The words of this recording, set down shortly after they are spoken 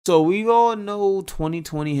So we all know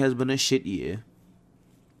 2020 has been a shit year.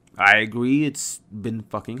 I agree, it's been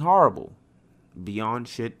fucking horrible. Beyond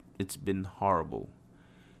shit, it's been horrible.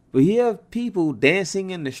 But you have people dancing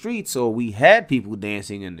in the streets, or we had people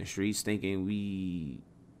dancing in the streets thinking we,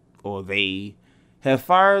 or they, have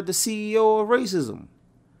fired the CEO of racism.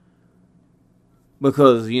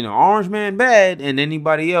 Because, Orange Man bad and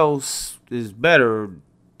anybody else is better,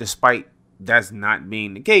 despite that's not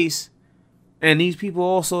being the case. And these people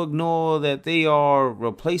also ignore that they are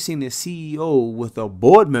replacing the CEO with a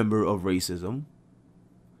board member of racism.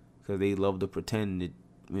 Because they love to pretend that,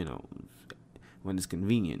 when it's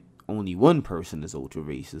convenient, only one person is ultra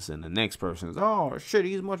racist and the next person is, oh shit,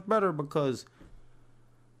 he's much better because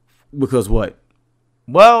what?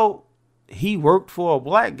 Well, he worked for a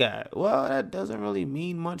black guy. Well, that doesn't really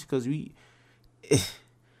mean much because you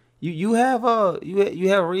have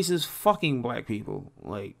racist fucking black people.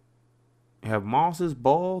 Like, have Monsters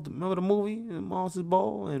Ball? Remember the movie Monsters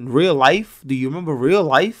Ball? And Real Life? Do you remember Real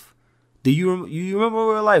Life? You remember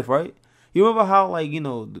Real Life, right? You remember how, like,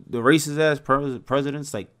 the racist ass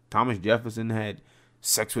presidents like Thomas Jefferson had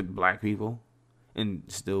sex with black people and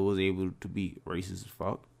still was able to be racist as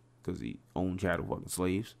fuck because he owned chattel fucking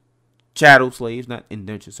slaves. Chattel slaves, not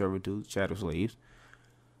indentured servitude, chattel slaves.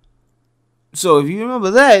 So if you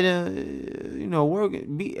remember that,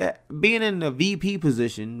 being in the VP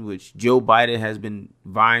position, which Joe Biden has been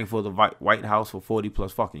vying for the White House for 40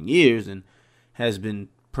 plus fucking years and has been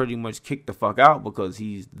pretty much kicked the fuck out because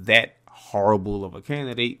he's that horrible of a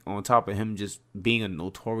candidate, on top of him just being a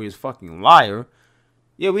notorious fucking liar.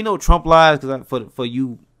 Yeah, we know Trump lies, because for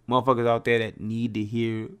you motherfuckers out there that need to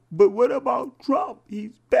hear, but what about Trump?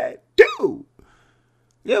 He's bad too.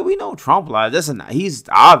 Yeah, we know Trump lies. He's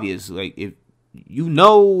obvious. Like,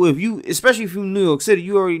 especially if you're in New York City,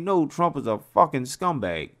 you already know Trump is a fucking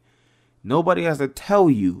scumbag. Nobody has to tell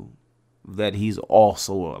you that he's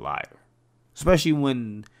also a liar. Especially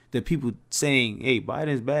when the people saying, hey,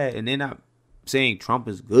 Biden's bad, and they're not saying Trump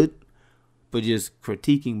is good, but just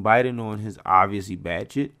critiquing Biden on his obviously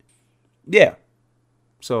bad shit. Yeah.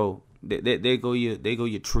 So there go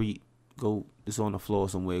your treat. Go, it's on the floor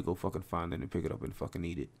somewhere. Go fucking find it and pick it up and fucking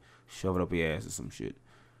eat it. Shove it up your ass or some shit.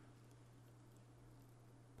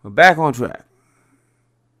 But back on track.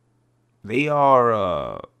 They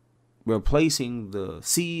are replacing the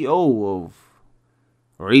CEO of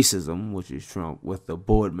racism, which is Trump, with the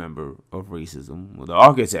board member of racism, with the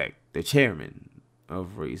architect, the chairman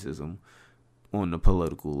of racism on the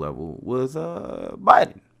political level, with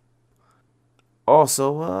Biden.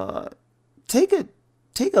 Also, take a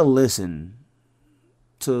listen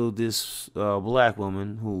to this black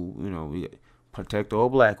woman who, we protect all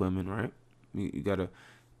black women, right? You gotta,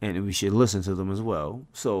 and we should listen to them as well.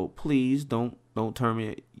 So please don't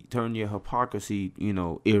turn your hypocrisy,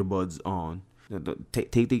 earbuds on.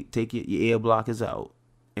 Take your ear blockers out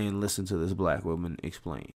and listen to this black woman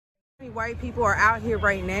explain. White people are out here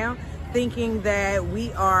right now thinking that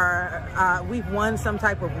we've won some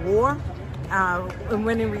type of war,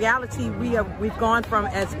 when in reality we've gone from,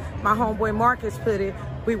 as my homeboy Marcus put it,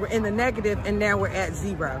 we were in the negative and now we're at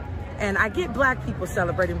zero. And I get black people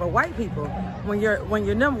celebrating, but white people,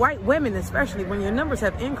 white women especially, when your numbers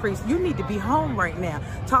have increased, you need to be home right now,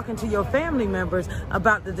 talking to your family members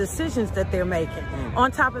about the decisions that they're making. On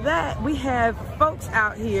top of that, we have folks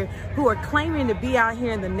out here who are claiming to be out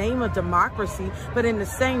here in the name of democracy, but in the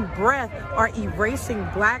same breath are erasing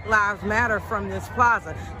Black Lives Matter from this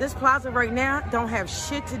plaza. This plaza right now don't have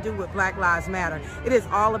shit to do with Black Lives Matter. It is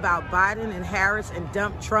all about Biden and Harris and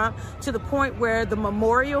dump Trump, to the point where the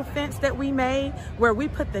memorial fence that we made, where we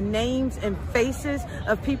put the names and faces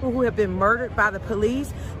of people who have been murdered by the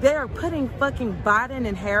police, they are putting fucking Biden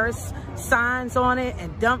and Harris signs on it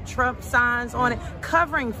and dump Trump signs on it,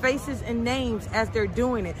 covering faces and names as they're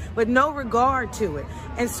doing it, with no regard to it.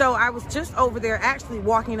 And so I was just over there actually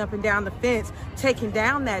walking up and down the fence, taking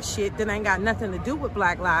down that shit that ain't got nothing to do with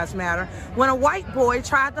Black Lives Matter, when a white boy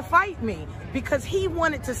tried to fight me because he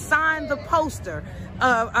wanted to sign the poster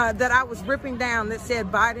that I was ripping down that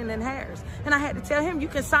said Biden and Harris. And I had to tell him, you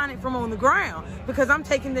can sign it from on the ground, because I'm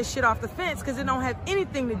taking this shit off the fence, because it don't have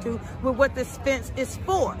anything to do with what this fence is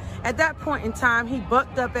for. At that point in time, he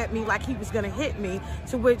bucked up at me like he was gonna hit me,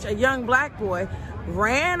 to which a young black boy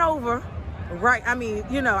ran over. Right, I mean,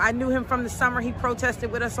 I knew him from the summer. He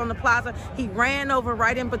protested with us on the plaza. He ran over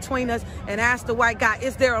right in between us and asked the white guy,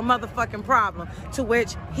 is there a motherfucking problem? To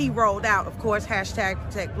which he rolled out, of course, hashtag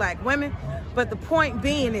protect black women. But the point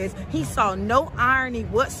being is, he saw no irony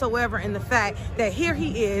whatsoever in the fact that here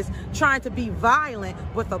he is trying to be violent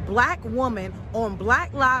with a black woman on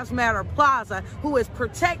Black Lives Matter Plaza, who is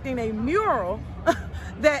protecting a mural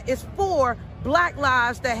that is for black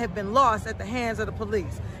lives that have been lost at the hands of the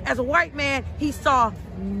police. As a white man, he saw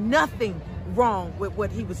nothing wrong with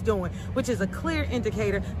what he was doing, which is a clear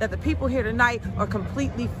indicator that the people here tonight are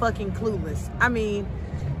completely fucking clueless. I mean,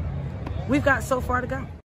 we've got so far to go.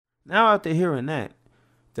 Now, after hearing that,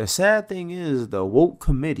 the sad thing is the woke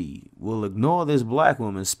committee will ignore this black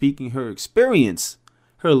woman speaking her experience,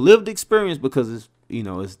 her lived experience, because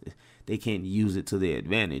they can't use it to their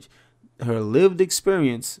advantage. Her lived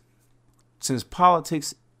experience, since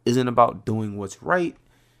politics isn't about doing what's right,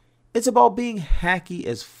 it's about being hacky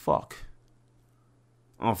as fuck.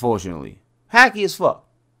 Unfortunately, hacky as fuck.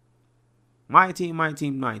 My team, my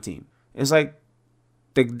team, my team. It's like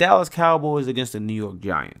the Dallas Cowboys against the New York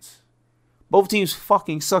Giants. Both teams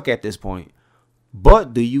fucking suck at this point.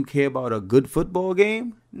 But do you care about a good football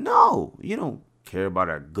game? No, you don't care about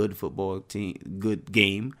a good football team, good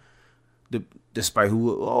game. Despite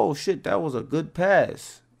oh shit, that was a good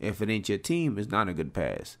pass. If it ain't your team, it's not a good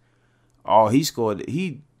pass. Oh, he scored.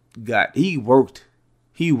 He worked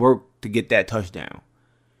to get that touchdown.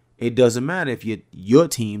 It doesn't matter if your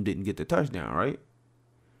team didn't get the touchdown, right?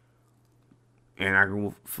 And I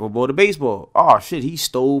go football to baseball. Oh shit, he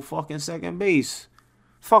stole fucking second base.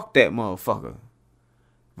 Fuck that motherfucker.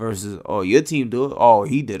 Versus, oh, your team do it. Oh,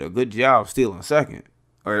 he did a good job stealing second.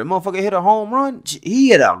 Or the motherfucker hit a home run. He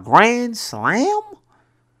hit a grand slam.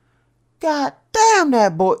 God damn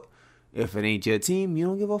that boy. If it ain't your team, you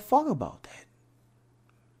don't give a fuck about that.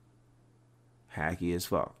 Hacky as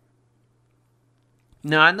fuck.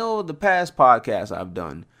 Now, I know the past podcasts I've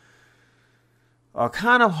done are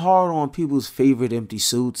kind of hard on people's favorite empty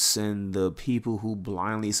suits and the people who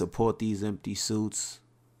blindly support these empty suits.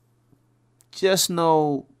 Just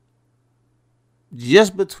know,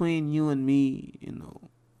 just between you and me,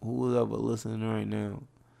 who's ever listening right now,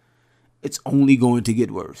 it's only going to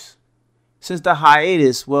get worse. Since the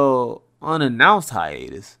hiatus, unannounced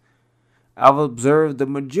hiatus, I've observed the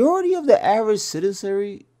majority of the average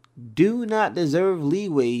citizenry do not deserve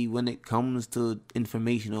leeway when it comes to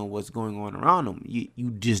information on what's going on around them.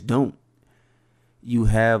 You just don't. You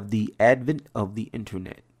have the advent of the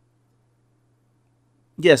internet.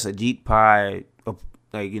 Yes, Ajit Pai,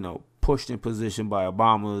 pushed in position by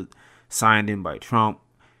Obama, signed in by Trump.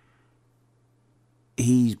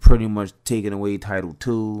 He's pretty much taken away Title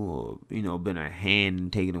II, or been a hand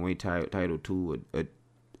in taking away Title II.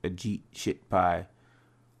 Ajit shit Pai.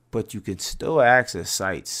 But you can still access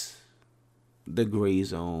sites, the Gray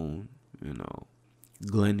Zone,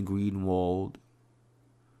 Glenn Greenwald,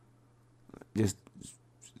 just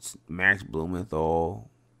Max Blumenthal.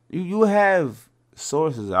 You have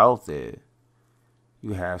sources out there.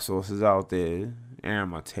 Aaron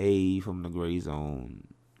Mate from the Gray Zone.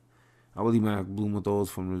 I believe Max Blumenthal's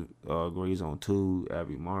from the Gray Zone too.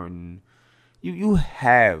 Abby Martin. You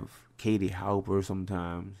have Katie Halper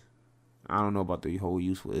sometimes. I don't know about the whole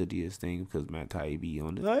useful idiots thing because Matt Taibbi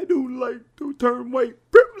on it. I don't like the term white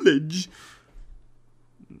privilege.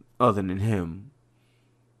 Other than him,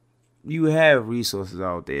 you have resources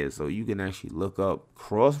out there so you can actually look up,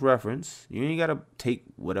 cross-reference. You ain't got to take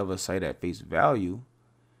whatever site at face value.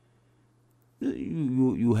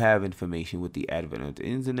 You have information with the advent of the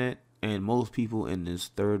internet, and most people in this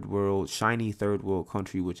shiny third world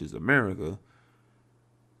country, which is America,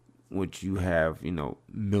 which you have,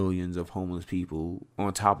 millions of homeless people.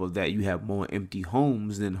 On top of that, you have more empty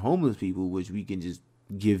homes than homeless people, which we can just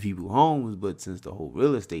give people homes. But since the whole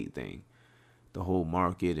real estate thing, the whole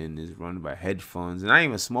market, and is run by hedge funds, and not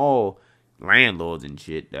even small landlords and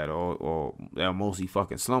shit that are mostly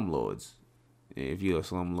fucking slumlords. If you're a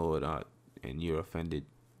slumlord and you're offended,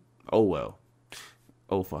 oh well.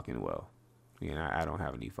 Oh fucking well. I don't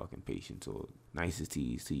have any fucking patience or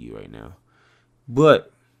niceties to you right now.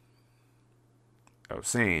 But I was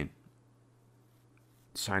saying,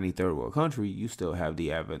 shiny third world country, you still have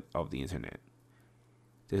the advent of the internet.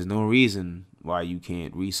 There's no reason why you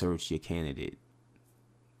can't research your candidate.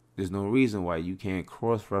 There's no reason why you can't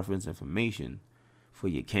cross-reference information for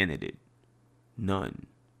your candidate. None.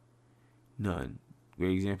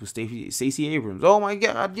 Great example, Stacey Abrams. Oh my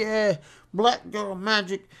God, yeah, Black Girl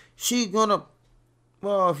Magic. She gonna,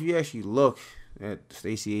 if you actually look at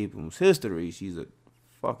Stacey Abrams' history, she's a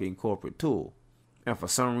fucking corporate tool. And for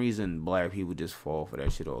some reason, black people just fall for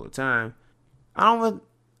that shit all the time. I don't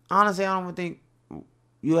even think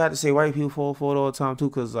you have to say white people fall for it all the time too,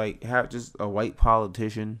 because have just a white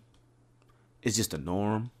politician is just a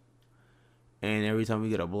norm. And every time we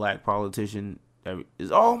get a black politician,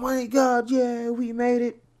 is oh my God, yeah, we made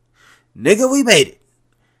it. Nigga, we made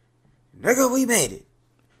it.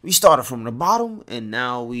 We started from the bottom, and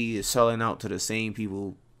now we are selling out to the same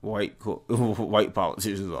people white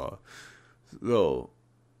politicians are. So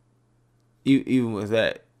even with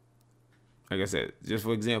that, like I said, just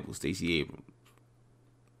for example, Stacey Abrams.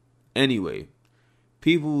 Anyway,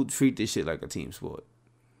 people treat this shit like a team sport,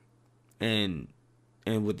 and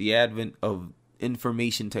with the advent of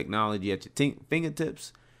information technology at your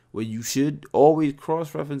fingertips, where you should always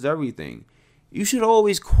cross-reference everything, you should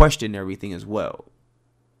always question everything as well.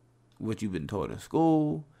 What you've been taught in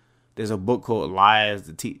school. There's a book called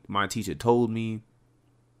Lies My Teacher Told Me.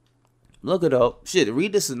 Look it up. Shit,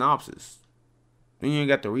 read the synopsis. You ain't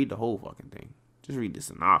got to read the whole fucking thing. Just read the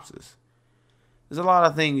synopsis. There's a lot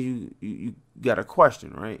of things you gotta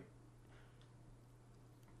question, right?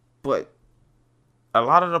 But a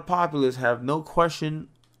lot of the populace have no question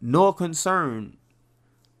nor concern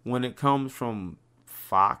when it comes from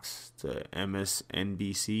Fox to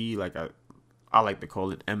MSNBC, like I like to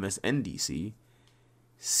call it MSNDC,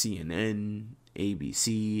 CNN,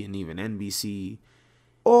 ABC, and even NBC.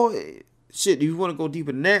 Or shit, if you want to go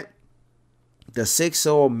deeper than that, the 6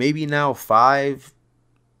 or maybe now 5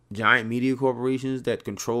 giant media corporations that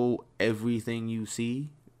control everything you see,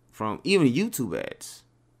 from even YouTube ads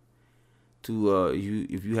to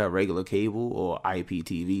if you have regular cable or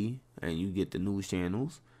IPTV and you get the news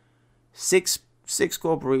channels, six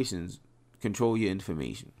corporations control your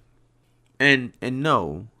information. And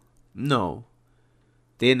no,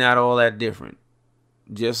 they're not all that different.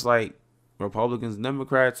 Just like Republicans and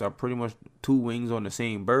Democrats are pretty much two wings on the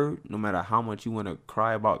same bird, no matter how much you want to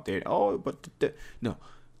cry about that. Oh, but no,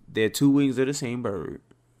 they're two wings of the same bird.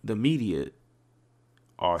 The media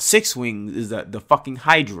are 6 wings, is the fucking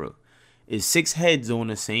Hydra. Is 6 heads on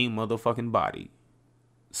the same motherfucking body.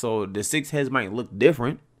 So the 6 heads might look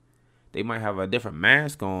different. They might have a different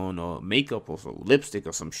mask on or makeup or some lipstick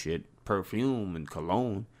or some shit, perfume and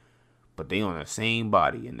cologne. But they on the same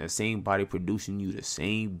body, and the same body producing you the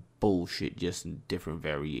same bullshit, just in different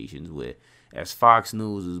variations. Where as Fox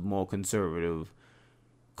News is more conservative,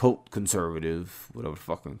 quote conservative, whatever the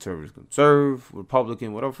fuck conserve,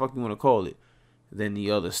 Republican, whatever the fuck you want to call it, than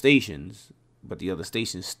the other stations. But the other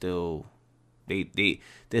stations still,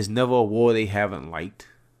 there's never a war they haven't liked.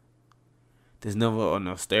 There's never an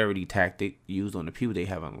austerity tactic used on the people they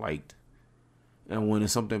haven't liked. And when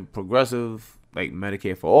it's something progressive, like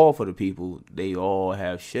Medicare for all for the people, they all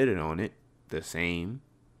have shitted on it the same.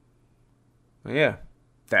 But yeah,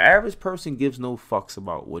 the average person gives no fucks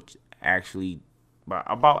about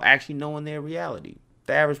about actually knowing their reality.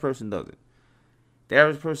 The average person doesn't. The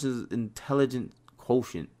average person's intelligent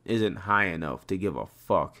quotient isn't high enough to give a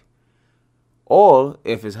fuck. Or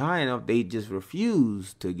if it's high enough, they just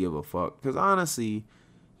refuse to give a fuck. Because honestly,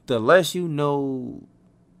 the less you know,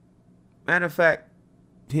 matter of fact,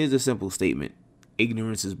 here's a simple statement.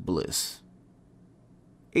 Ignorance is bliss.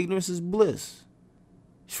 Ignorance is bliss.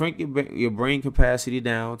 Shrink your brain capacity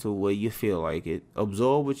down to where you feel like it.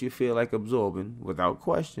 Absorb what you feel like absorbing without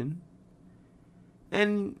question.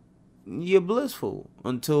 And you're blissful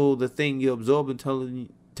until the thing you're absorbing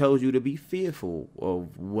tells you to be fearful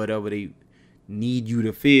of whatever they need you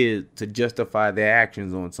to fear to justify their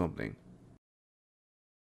actions on something.